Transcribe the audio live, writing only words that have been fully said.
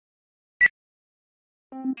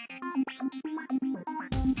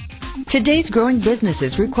Today's growing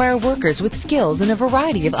businesses require workers with skills in a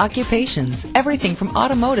variety of occupations, everything from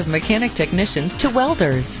automotive mechanic technicians to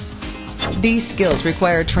welders. These skills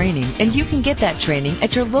require training, and you can get that training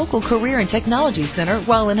at your local Career and Technology Center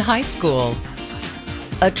while in high school.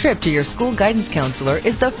 A trip to your school guidance counselor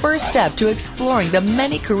is the first step to exploring the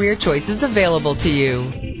many career choices available to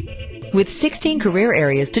you. With 16 career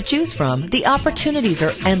areas to choose from, the opportunities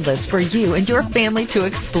are endless for you and your family to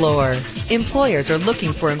explore. Employers are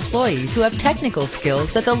looking for employees who have technical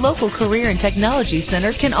skills that the local Career and Technology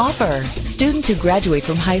Center can offer. Students who graduate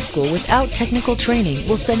from high school without technical training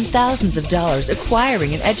will spend thousands of dollars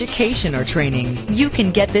acquiring an education or training. You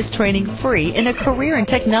can get this training free in a Career and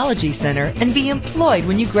Technology Center and be employed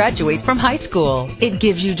when you graduate from high school. It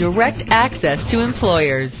gives you direct access to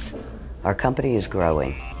employers. Our company is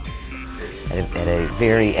growing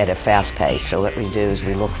at a fast pace. So what we do is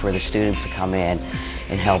we look for the students to come in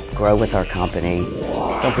and help grow with our company.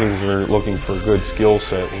 Companies are looking for a good skill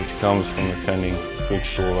set, which comes from attending a good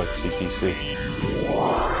school like CTC.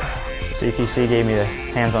 CTC gave me the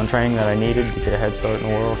hands-on training that I needed to get a head start in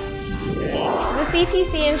the world. The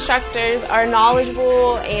CTC instructors are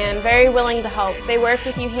knowledgeable and very willing to help. They work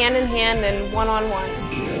with you hand in hand and one-on-one.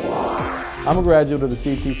 I'm a graduate of the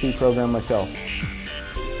CTC program myself.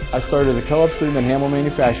 I started as a co-op student in Hamel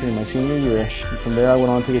Manufacturing my senior year, and from there I went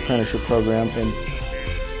on to the apprenticeship program and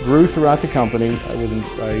grew throughout the company. I was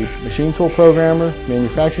a machine tool programmer,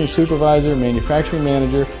 manufacturing supervisor, manufacturing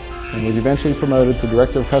manager, and was eventually promoted to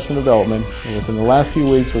Director of Customer Development, and within the last few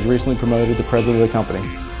weeks was recently promoted to President of the company.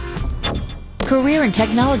 Career and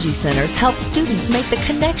Technology Centers help students make the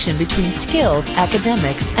connection between skills,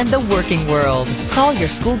 academics, and the working world. Call your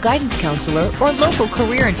school guidance counselor or local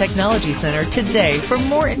Career and Technology Center today for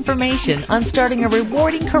more information on starting a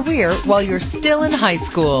rewarding career while you're still in high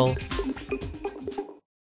school.